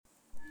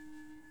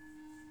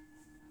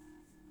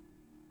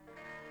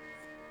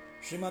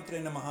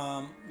Maathrey,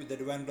 namaha, with the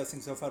divine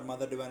blessings of our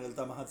Mother Divine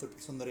Lalita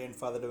Mahatripura Sundari and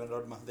Father Divine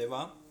Lord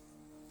Mahadeva.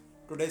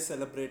 Today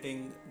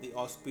celebrating the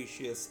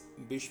auspicious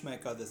Bhishma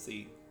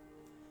Ekadasi.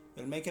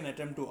 We'll make an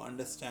attempt to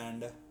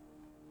understand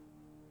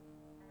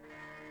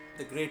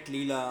the great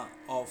Leela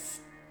of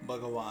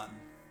Bhagavan.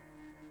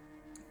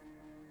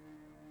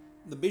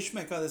 The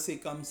Bhishma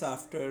Ekadasi comes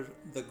after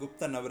the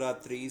Gupta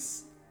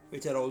Navaratris,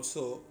 which are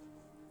also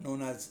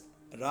known as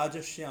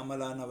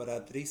Rajashyamala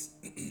Navaratris.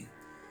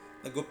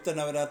 The Gupta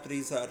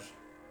Navaratris are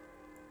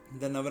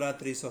the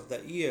Navaratris of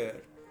the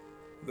year,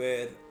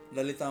 where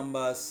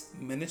Lalitamba's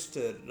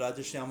minister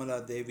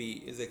Rajashyamala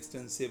Devi is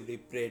extensively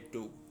prayed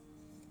to.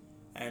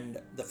 And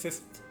the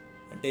fifth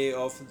day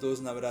of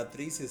those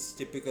Navaratris is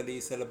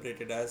typically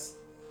celebrated as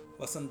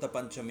Vasanta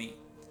Panchami,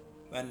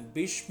 when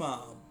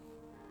Bhishma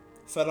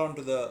fell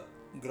onto the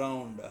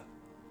ground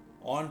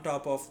on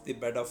top of the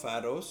bed of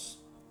arrows.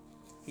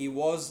 He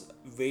was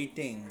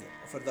waiting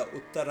for the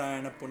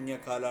Uttarayana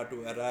Punya Kala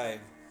to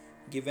arrive,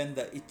 given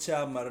the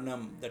Icha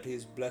Maranam that he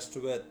is blessed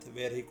with,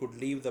 where he could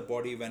leave the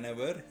body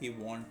whenever he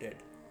wanted.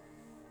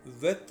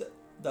 With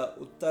the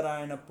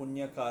Uttarayana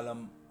Punya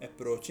Kalam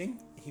approaching,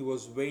 he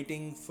was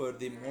waiting for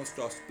the most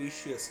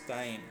auspicious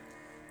time,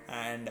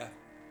 and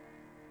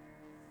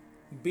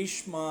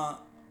Bhishma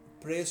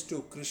prays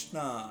to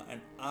Krishna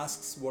and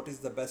asks what is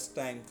the best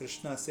time.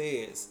 Krishna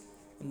says,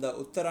 in the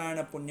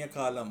Uttarayana Punya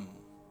Kalam,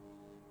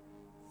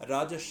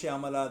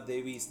 Rajashyamala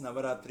Devi's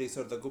Navaratris,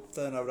 or the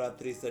Gupta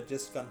Navaratris that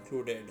just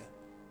concluded,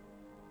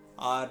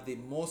 are the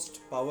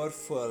most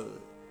powerful,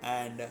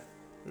 and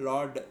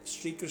Lord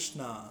Sri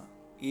Krishna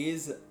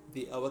is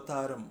the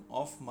avataram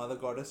of Mother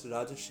Goddess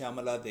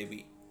Rajashyamala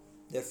Devi.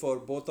 Therefore,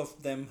 both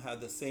of them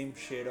have the same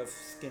shade of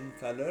skin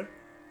color.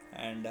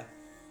 And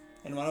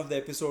in one of the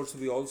episodes,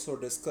 we also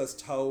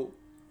discussed how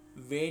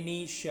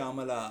Veni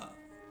Shyamala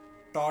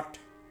taught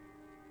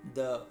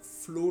the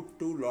flute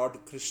to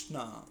Lord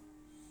Krishna.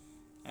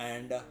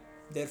 And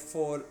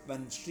therefore,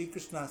 when Sri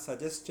Krishna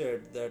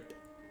suggested that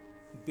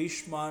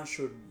Bhishma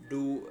should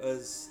do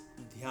his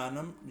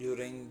dhyanam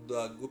during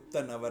the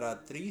Gupta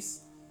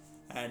Navaratris,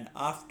 and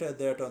after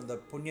that on the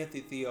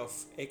Punyatithi of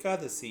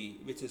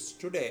Ekadasi, which is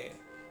today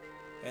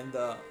in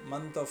the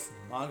month of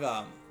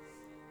Magha,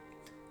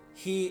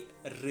 he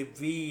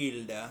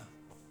revealed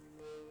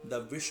the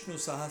Vishnu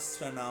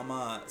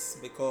Sahasranamas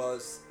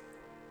because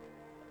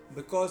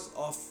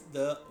of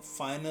the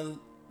final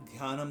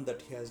dhyanam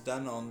that he has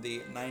done on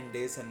the 9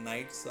 days and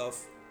nights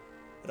of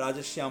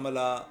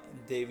Rajashyamala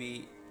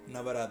Devi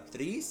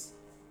Navaratris.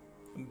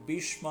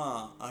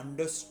 Bhishma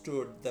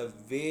understood the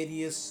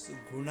various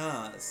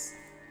gunas,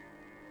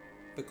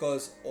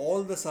 because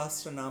all the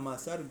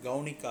Sahasranamas are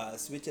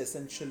Gaunikas, which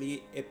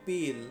essentially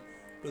appeal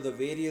to the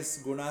various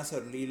gunas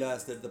or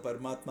leelas that the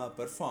Paramatma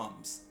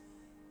performs.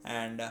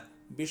 And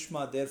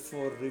Bhishma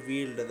therefore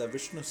revealed the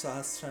Vishnu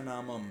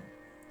Sahasranamam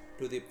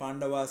to the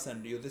Pandavas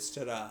and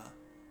Yudhishthira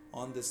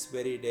on this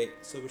very day.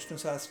 So Vishnu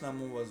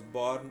Sahasranamam was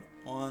born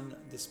on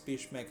this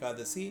Bhishma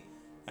Ekadasi,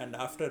 and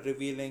after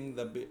revealing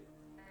the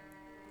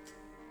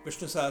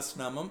Vishnu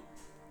Sahasranamam,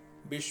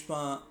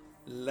 Bhishma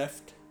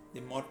left the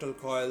mortal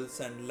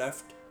coils and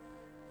left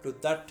to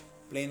that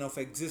plane of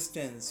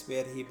existence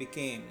where he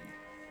became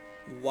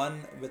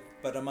one with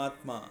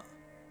Paramatma.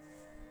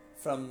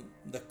 From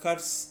the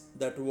curse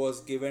that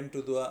was given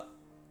to the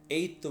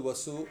 8th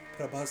Vasu,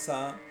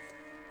 Prabhasa,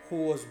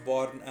 who was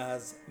born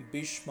as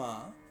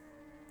Bhishma,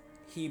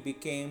 he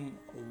became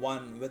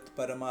one with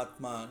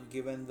Paramatma,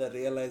 given the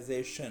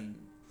realization,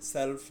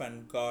 self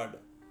and God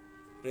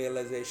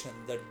realization,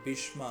 that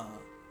Bhishma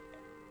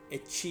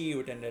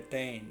achieved and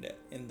attained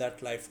in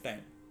that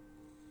lifetime.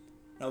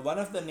 Now, one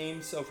of the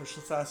names of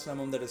Vishnu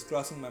Sahasranamam that is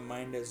crossing my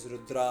mind is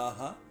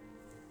Rudraha.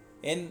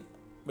 In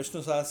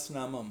Vishnu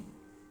Sahasranamam,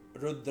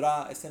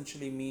 Rudra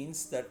essentially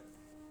means that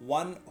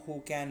one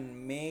who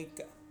can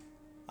make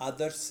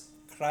others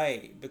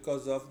cry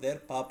because of their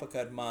papa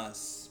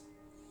karmas.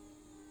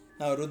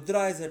 Now,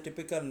 Rudra is a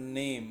typical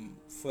name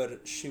for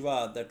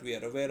Shiva that we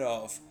are aware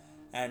of,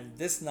 and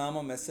this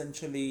namam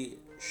essentially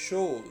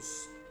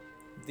shows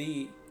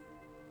the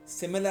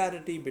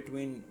similarity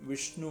between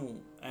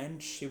Vishnu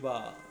and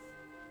Shiva,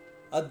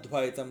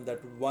 Advaitam,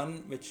 that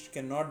one which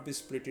cannot be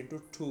split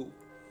into two.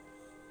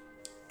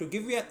 To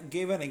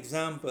give an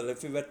example,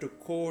 if we were to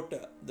quote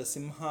the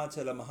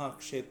Simhachala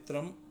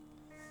kshetram,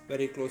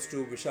 very close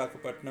to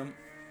Visakhapatnam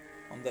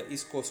on the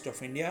east coast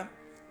of India,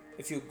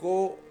 if you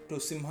go to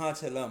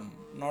Simhachalam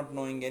not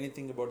knowing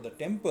anything about the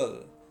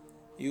temple,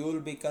 you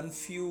will be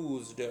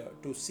confused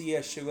to see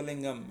a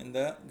Shivalingam in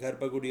the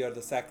Garbhagudi or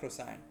the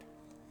sacrosanct,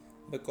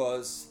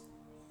 because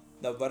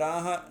the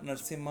Varaha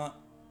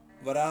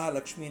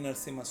Lakashmi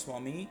Narasimha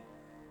Swamy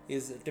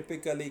is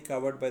typically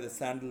covered by the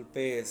sandal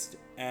paste,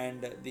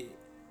 and the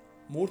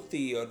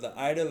Murti or the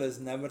idol is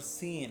never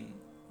seen,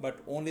 but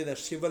only the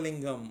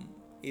Shivalingam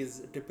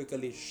is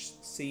typically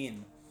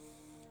seen.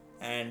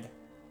 And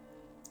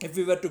if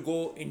we were to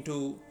go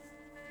into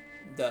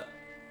the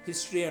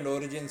history and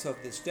origins of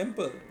this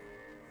temple,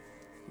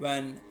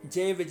 when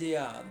Jai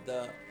Vijaya,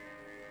 the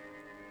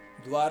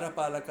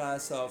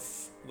Dwarapalakas of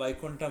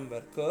Vaikuntham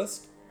were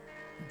cursed.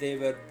 They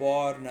were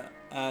born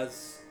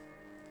as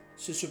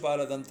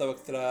Shishupala,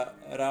 Dantavaktra,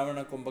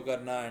 Ravana,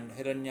 Kumbhakarna and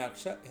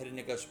Hiranyaksha,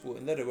 Hiranyakashipu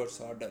in the reverse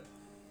order.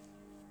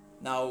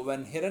 Now,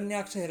 when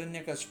Hiranyaksha,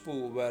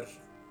 Hiranyakashipu were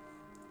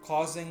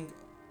causing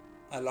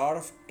a lot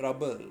of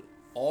trouble,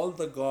 all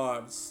the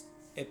gods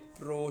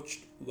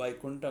approached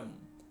Vaikuntham,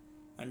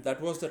 and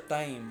that was the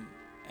time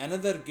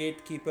another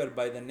gatekeeper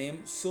by the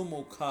name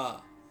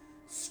Sumukha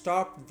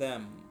stopped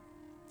them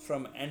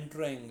from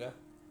entering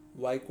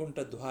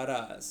Vaikuntha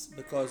Dwaras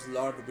because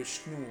Lord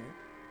Vishnu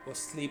was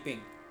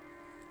sleeping.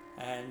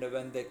 And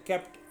when they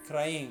kept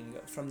crying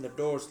from the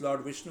doors,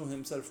 Lord Vishnu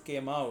himself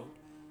came out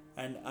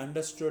and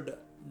understood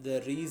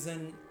the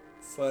reason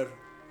for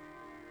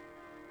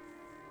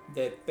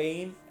their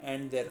pain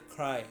and their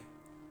cry.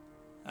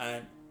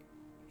 And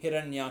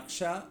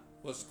Hiranyaksha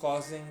was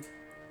causing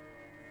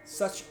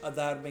such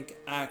adharmic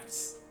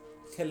acts,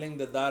 killing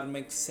the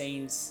dharmic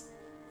saints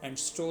and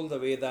stole the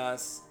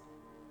Vedas.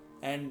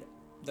 And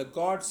the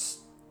gods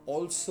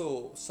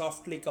also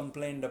softly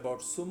complained about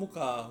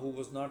Sumukha, who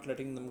was not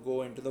letting them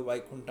go into the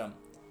Vaikuntham.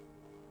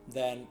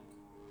 Then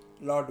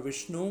Lord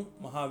Vishnu,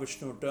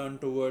 Mahavishnu,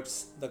 turned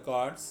towards the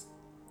gods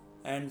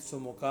and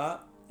Sumukha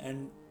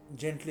and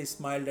gently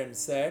smiled and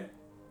said,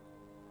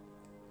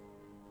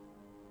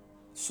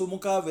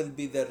 Sumukha will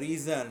be the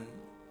reason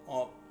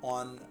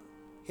on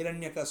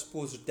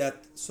Hiranyakashipu's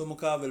death.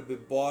 Sumukha will be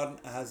born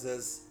as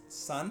his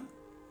son.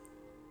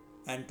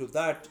 And to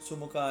that,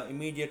 Sumukha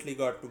immediately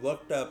got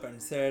worked up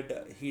and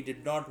said he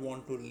did not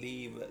want to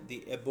leave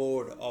the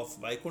abode of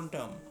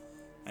Vaikuntham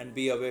and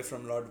be away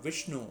from Lord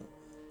Vishnu.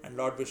 And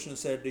Lord Vishnu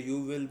said,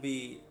 you will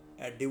be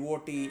a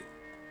devotee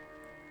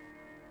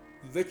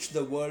which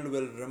the world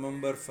will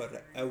remember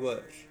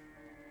forever.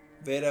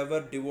 Wherever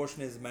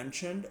devotion is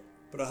mentioned,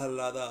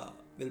 Prahalada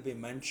will be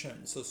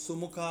mentioned. So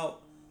Sumukha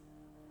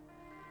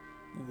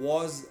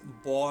was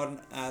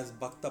born as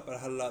Bhakta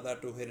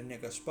Prahalada to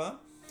Hiranyakashipu.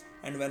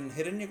 And when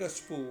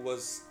Hiranyakashipu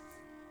was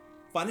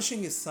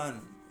punishing his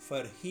son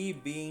for he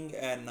being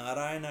a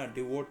Narayana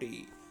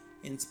devotee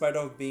in spite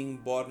of being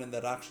born in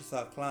the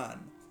Rakshasa clan,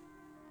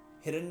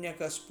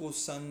 Hiranyakashipu's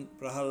son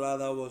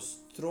Prahalada was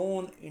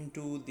thrown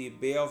into the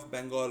Bay of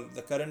Bengal,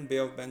 the current Bay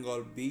of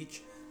Bengal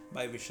beach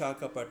by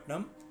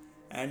Vishakhapatnam,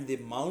 and the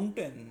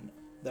mountain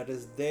that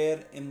is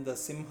there in the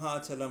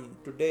Simhachalam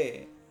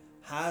today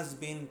has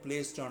been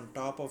placed on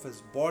top of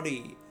his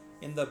body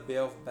in the Bay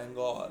of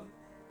Bengal.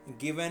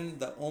 Given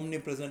the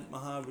omnipresent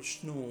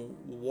Mahavishnu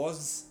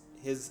was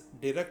his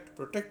direct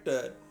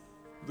protector,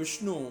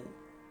 Vishnu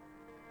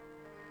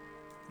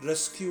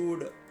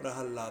rescued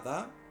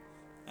Prahalada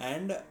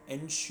and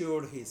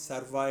ensured he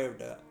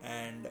survived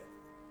and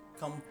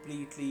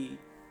completely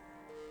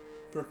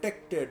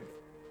protected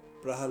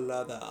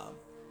Prahalada.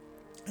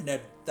 And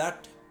at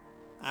that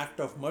act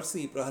of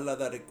mercy,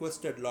 Prahalada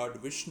requested Lord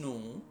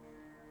Vishnu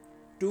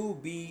to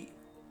be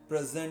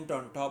present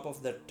on top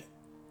of that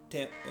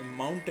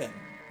mountain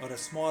or a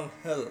small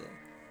hill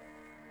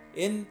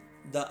in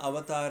the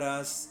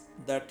avatars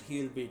that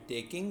he will be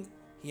taking.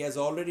 He has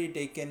already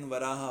taken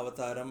Varaha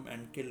avataram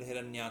and killed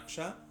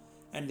Hiranyaksha,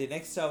 and the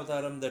next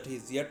avataram that he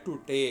is yet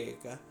to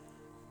take,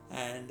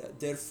 and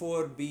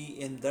therefore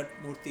be in that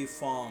Murti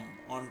form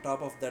on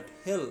top of that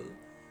hill,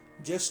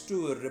 just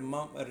to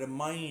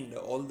remind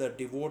all the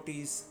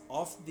devotees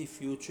of the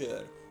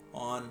future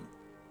on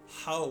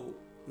how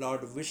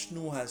Lord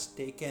Vishnu has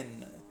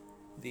taken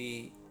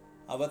the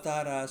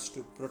avatars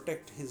to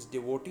protect his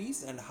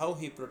devotees and how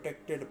he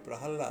protected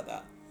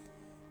Prahalada.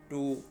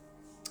 To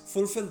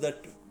fulfill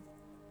that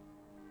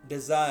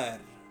desire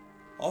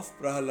of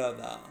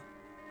Prahalada,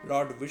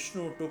 Lord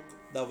Vishnu took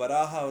the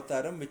Varaha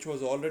avataram, which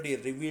was already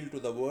revealed to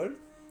the world,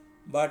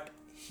 but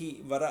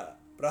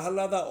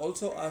Prahalada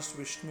also asked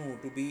Vishnu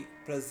to be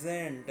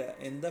present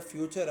in the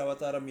future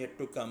avataram yet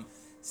to come.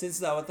 Since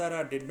the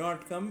avatara did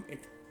not come,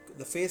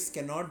 the face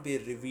cannot be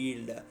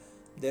revealed.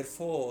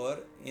 Therefore,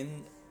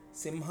 in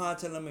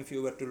Simhachalam, if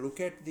you were to look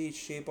at the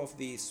shape of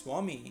the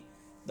Swami,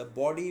 the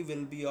body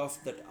will be of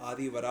that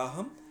Adi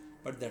Varaham,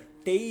 but the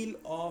tail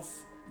of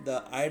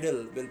the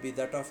idol will be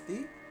that of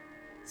the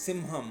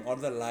Simham or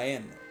the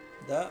lion,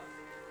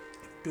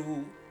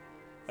 to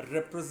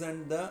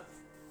represent the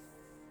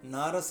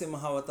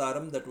Narasimha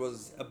avataram that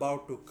was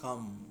about to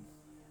come.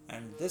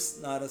 And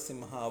this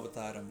Narasimha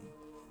avataram,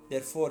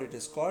 therefore it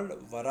is called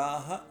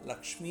Varaha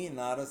Lakashmi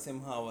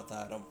Narasimha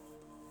avataram.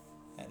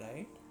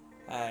 Right?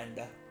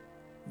 And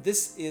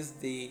this is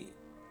the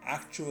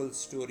actual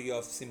story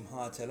of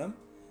Simhachalam,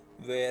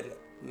 where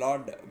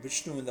Lord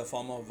Vishnu in the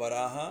form of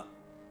Varaha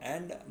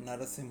and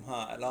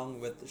Narasimha along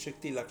with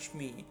Shakti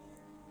Lakshmi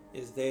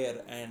is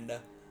there, and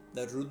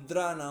the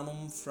Rudra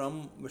Namam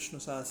from Vishnu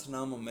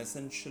Sahasranamam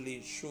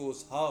essentially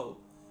shows how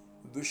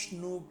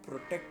Vishnu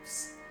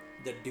protects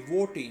the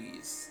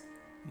devotees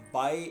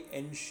by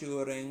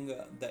ensuring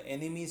the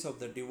enemies of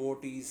the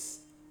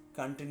devotees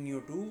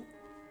continue to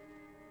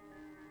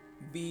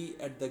be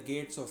at the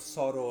gates of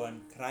sorrow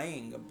and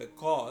crying,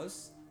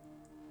 because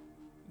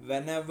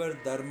Whenever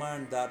Dharma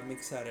and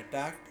Dharmiks are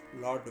attacked,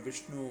 Lord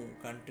Vishnu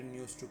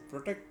continues to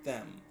protect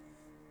them,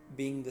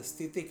 being the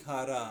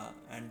Stitikhara,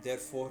 and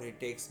therefore he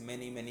takes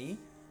many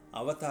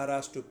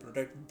avatars to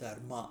protect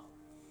Dharma.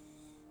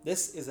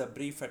 This is a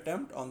brief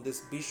attempt on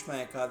this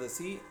Bhishma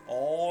Ekadasi.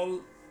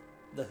 All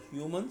the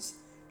humans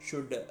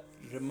should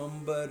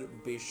remember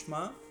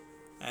Bhishma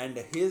and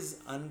his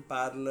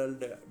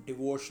unparalleled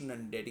devotion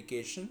and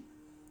dedication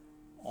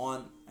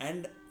on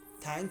and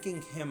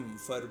thanking him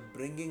for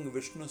bringing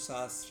Vishnu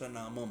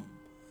Sahasranamam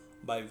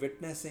by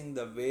witnessing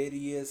the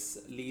various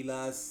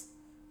Leelas,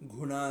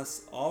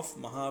 Gunas of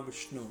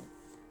Mahavishnu,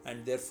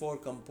 and therefore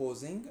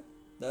composing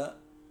the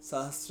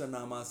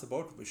Sahasranamas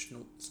about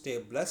Vishnu. Stay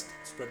blessed,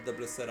 spread the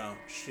bliss around.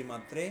 Shri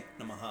maathrey,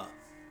 namaha.